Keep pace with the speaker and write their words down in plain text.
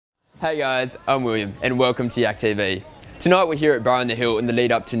Hey guys, I'm William and welcome to Yak TV. Tonight we're here at Bar on the Hill in the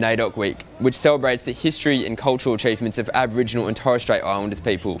lead up to NAIDOC Week, which celebrates the history and cultural achievements of Aboriginal and Torres Strait Islanders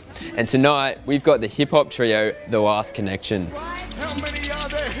people. And tonight we've got the hip hop trio, The Last Kinection. How many are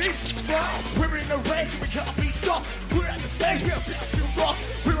there heaps? We're in the range and we can't be stopped. We're at the stage, we are about to rock.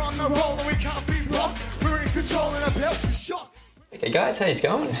 We're on the roll and we can't be rocked. We're in control and about to shock. Hey guys, how's it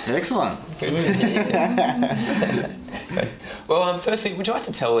going? Excellent. Good to hear. Well, firstly, would you like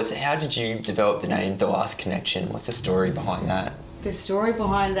to tell us, how did you develop the name The Last Kinection? What's the story behind that? The story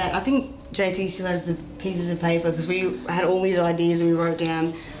behind that, I think JT still has the pieces of paper because we had all these ideas and we wrote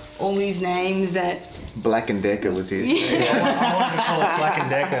down all these names that... Black and Decker was his. Yeah. I wanted to call us Black and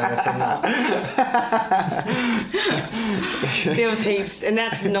Decker and I said no. There was heaps, and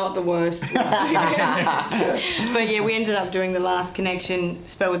that's not the worst. But yeah, we ended up doing The Last Kinection,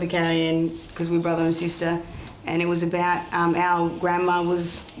 spelled with the carry-in, because we're brother and sister. And it was about our grandma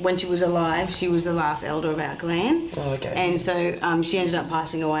was, when she was alive, she was the last elder of our clan. Oh, okay. And so she ended up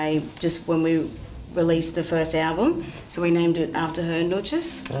passing away just when we released the first album. So we named it after her,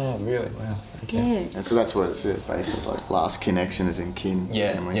 Newcastle. Oh, really? Wow. Okay. Yeah. And so that's what it's basically like. Last Connection is in kin.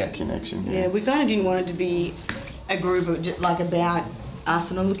 Yeah, Family yeah. connection. Yeah, we kind of didn't want it to be a group of just like about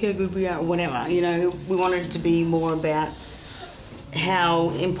us and oh, look how good we are or whatever. You know, we wanted it to be more about how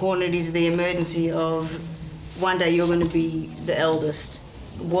important it is, the emergency of one day you're going to be the eldest.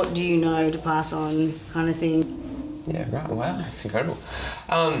 What do you know to pass on, kind of thing. Yeah, right. Wow, that's incredible.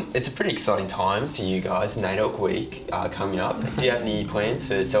 It's a pretty exciting time for you guys. NAIDOC Week coming up. Do you have any plans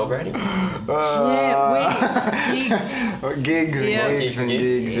for celebrating? Yeah, gigs. Gigs and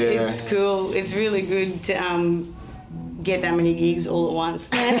gigs, yeah. It's cool. It's really good to get that many gigs all at once.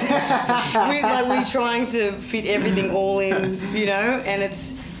 we're trying to fit everything all in, you know, and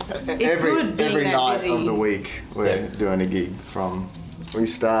it's good being every that night busy. of the week we're doing a gig from. We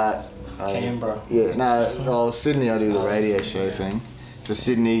start. Canberra. Yeah, Sydney. I do the radio show thing. So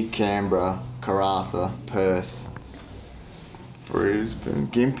Sydney, Canberra, Karratha, Perth, Brisbane,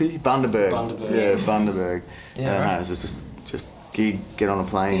 Gympie, Bundaberg. Yeah, Bundaberg. Yeah, right. It's just gig, get on a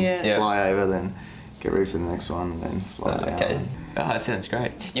plane, Yeah. fly over, then get ready for the next one, and then fly down. Okay. Oh, that sounds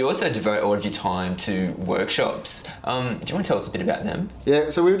great. You also devote all of your time to workshops. Do you want to tell us a bit about them? Yeah,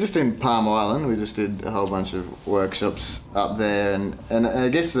 so we were just in Palm Island. We just did a whole bunch of workshops up there, and I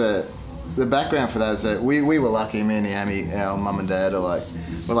guess the background for that is that we were lucky. Me and Yami, our mum and dad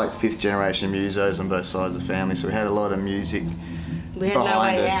we're like fifth generation musos on both sides of the family, so we had a lot of music We had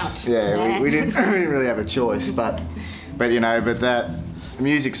behind no way us. out. Yeah, we didn't really have a choice, but that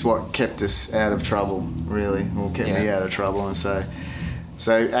music's what kept us out of trouble, really, or kept me out of trouble, and so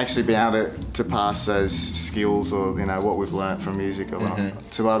actually being able to pass those skills or what we've learnt from music along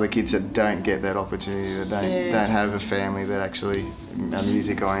to other kids that don't get that opportunity, that don't have a family that actually are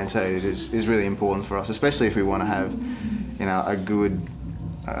music orientated is really important for us, especially if we want to have a good,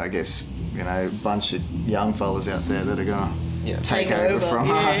 I guess, bunch of young fellas out there that are gonna take over from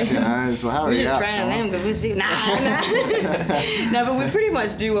us. So hurry We're just up, training them because we see no, but we pretty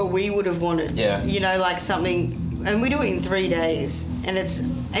much do what we would have wanted. Yeah. Like something. And we do it in 3 days, and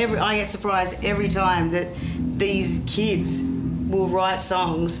I get surprised every time that these kids will write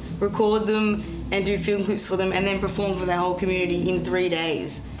songs, record them, and do film clips for them, and then perform for their whole community in 3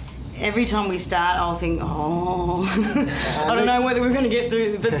 days. Every time we start, I'll think, I don't know whether we're going to get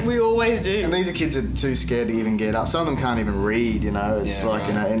through, but we always do. And these are kids that are too scared to even get up. Some of them can't even read, It's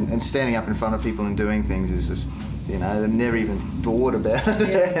and standing up in front of people and doing things is just, they've never even thought about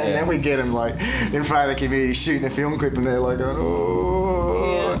it. And then we get them in front of the community shooting a film clip, and they're like,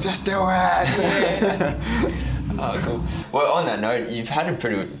 just do it. Oh, cool. Well, on that note, you've had a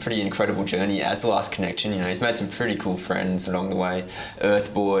pretty incredible journey as The Last Kinection. You've made some pretty cool friends along the way.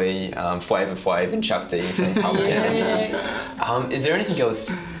 Earth Boy, Flavor Flav, and Chuck D from Public Enemy. Is there anything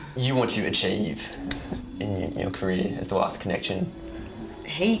else you want to achieve in your career as The Last Kinection?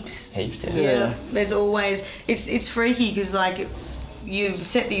 Heaps. Yeah. There's always, it's freaky because you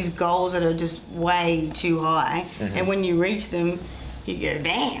set these goals that are just way too high, and when you reach them, you go,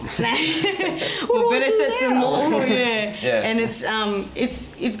 damn. We better set some more. Yeah. And it's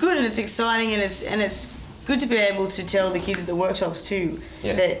good and it's exciting and it's good to be able to tell the kids at the workshops too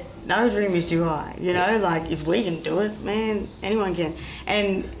that no dream is too high. If we can do it, man, anyone can.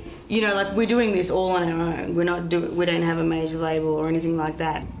 And we're doing this all on our own. We don't have a major label or anything like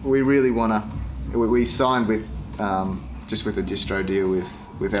that. We really want to. We signed with just with a distro deal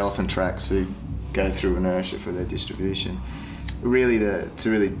with Elephant Tracks, who go through Inertia for their distribution. Really to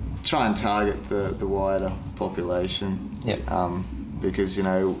really try and target the wider population. Because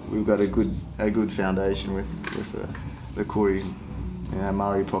we've got a good foundation with the Koori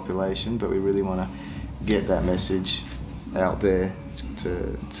Murray population, but we really want to get that message out there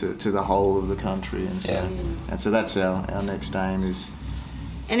to the whole of the country, and so that's our next aim is.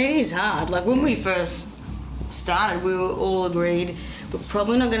 And it is hard. Like when we first started, we were all agreed we're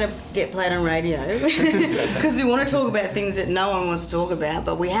probably not going to get played on radio because we want to talk about things that no one wants to talk about,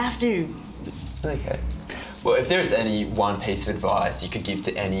 but we have to. Okay. Well, if there is any one piece of advice you could give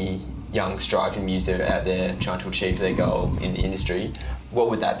to any young striving music out there trying to achieve their goal in the industry, what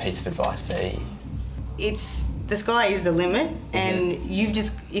would that piece of advice be? It's the sky is the limit, and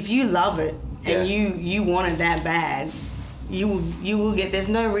if you love it and you want it that bad, you will get. There's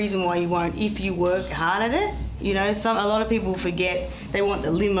no reason why you won't if you work hard at it. You know, a lot of people forget they want the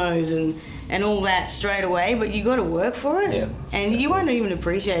limos and all that straight away, but you got to work for it, and you won't even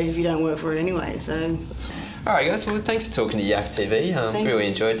appreciate it if you don't work for it anyway. So. All right, guys. Well, thanks for talking to Yak TV. Really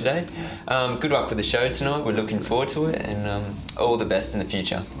enjoyed today. Good luck with the show tonight. We're looking forward to it, and all the best in the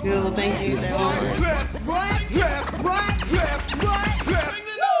future. Cool. Thank you so much.